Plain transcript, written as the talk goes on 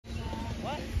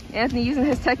Anthony using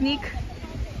his technique.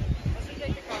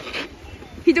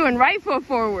 He doing right foot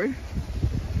forward.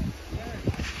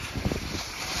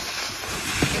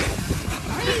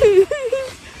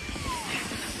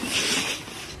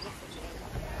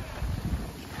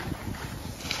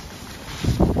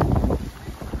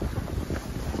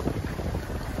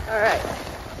 All right,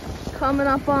 coming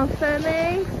up on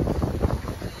Philly.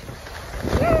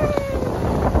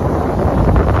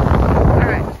 All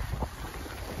right.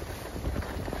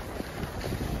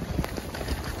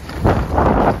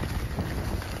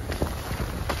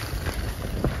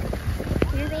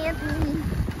 Here's Anthony.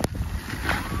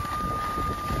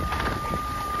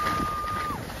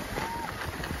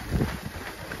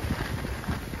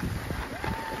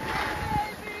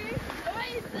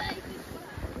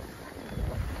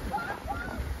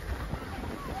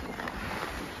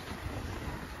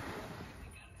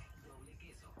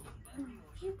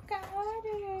 You got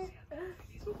it.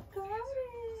 You got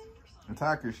it.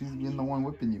 Attack her. She's being the one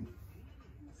whipping you.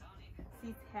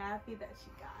 She's happy that she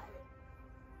got it.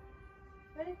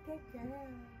 What a good girl.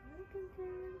 What a good girl.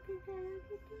 Good girl.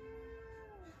 Good girl.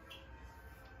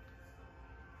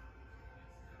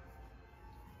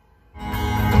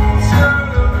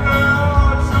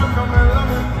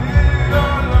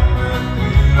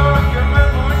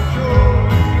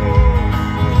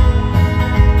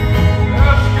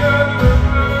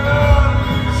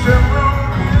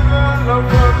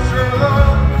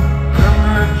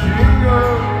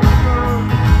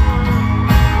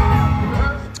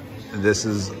 This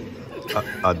is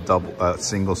a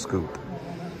single scoop.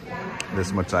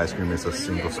 This much ice cream is a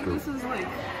single scoop. This is like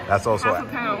That's also half a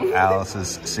pound.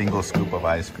 Alice's single scoop of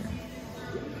ice cream.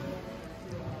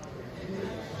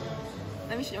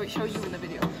 Let me show you in the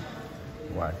video.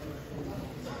 Why?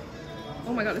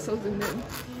 Oh my god, it's so zoomed in.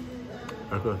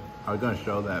 Okay. I was gonna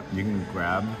show that you can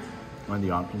grab one of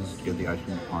the options to get the ice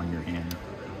cream on your hand.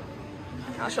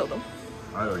 I'll show them.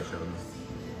 I already showed them.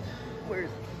 Where?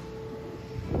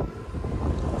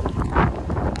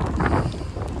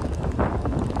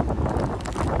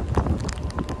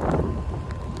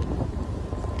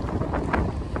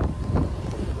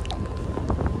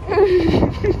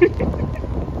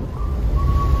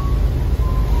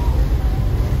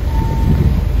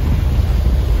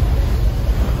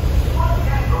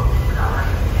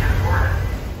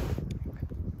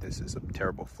 This is a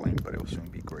terrible flame, but it will soon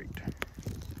be great.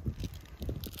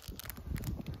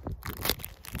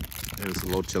 It was a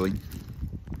little chilly.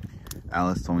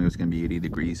 Alice told me it was gonna be 80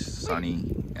 degrees,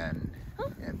 sunny, and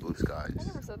blue skies. I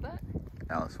never said that.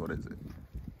 Alice, what is it?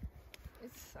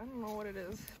 It's, I don't know what it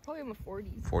is. Probably in the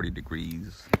 40s. 40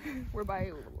 degrees. We're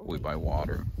by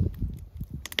water.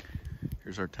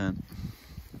 Here's our tent.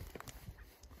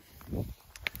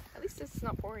 At least it's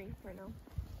not pouring right now.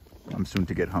 I'm soon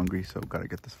to get hungry, so gotta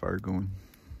get this fire going.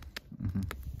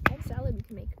 What salad we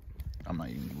can make. I'm not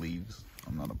eating leaves.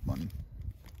 I'm not a bunny.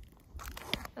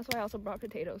 That's why I also brought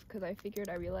potatoes, because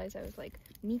I realized I was like,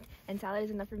 meat and salad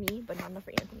is enough for me, but not enough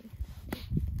for Anthony.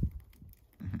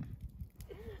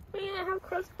 Man, I have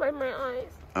crust by my eyes.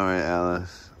 All right,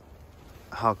 Alice.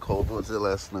 How cold was it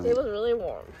last night? It was really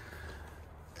warm.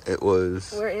 It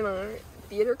was We're in our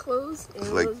theater clothes, and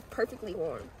it like was perfectly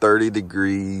warm. 30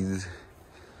 degrees,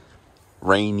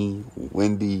 rainy,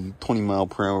 windy,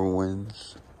 20-mile-per-hour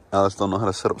winds. Alice don't know how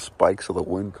to set up spikes so the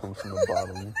wind comes from the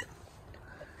bottom.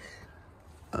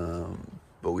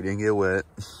 But we didn't get wet.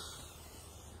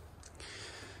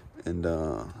 And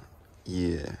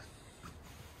yeah.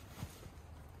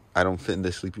 I don't fit in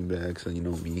the sleeping bag, so you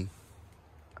know me.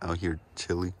 Out here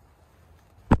chilly.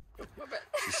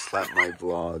 She slapped my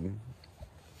vlog.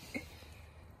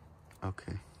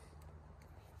 Okay.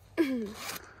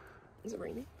 Is it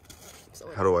raining?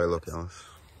 How do I look, Alice?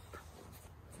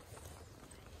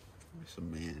 There's a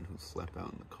man who slept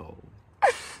out in the cold.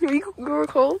 You were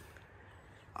cold?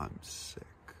 I'm sick.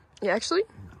 Yeah, actually?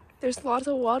 No. There's lots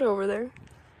of water over there.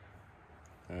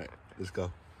 Alright, let's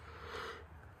go.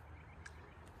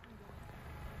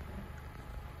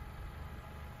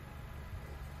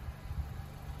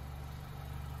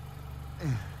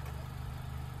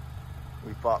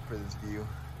 We fought for this view.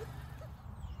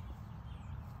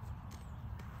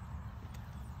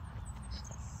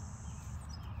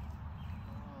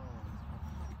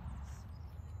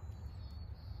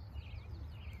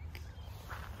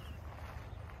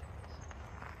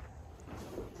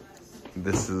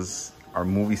 This is our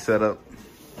movie setup.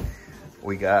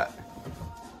 We got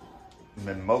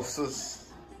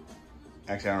mimosas.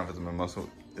 Actually, I don't know if it's a mimosa.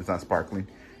 It's not sparkling.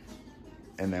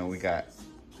 And then we got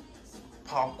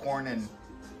popcorn and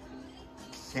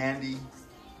candy.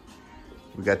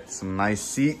 We got some nice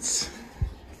seats.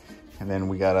 And then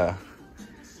we got a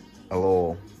a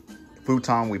little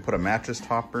futon. We put a mattress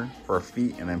topper for our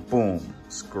feet, and then boom,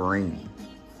 screen.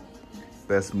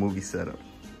 Best movie setup.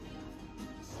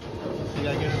 You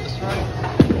gotta get it this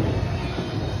right.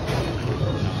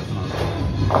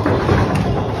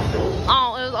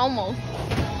 Oh, it was almost.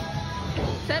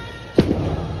 Set.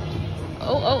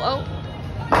 Oh, oh, oh.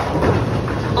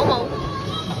 Almost.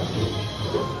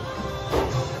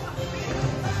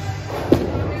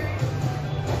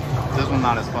 This one's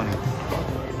not as funny.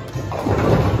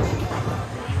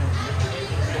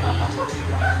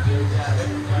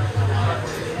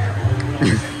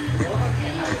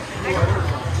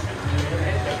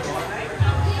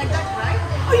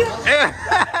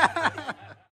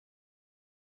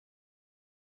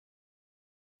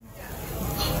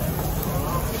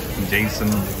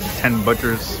 Jason 10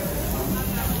 Butchers.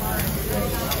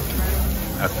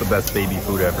 That's the best baby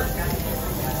food ever.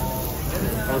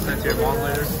 I'll send you your mom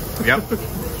later.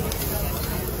 Yep.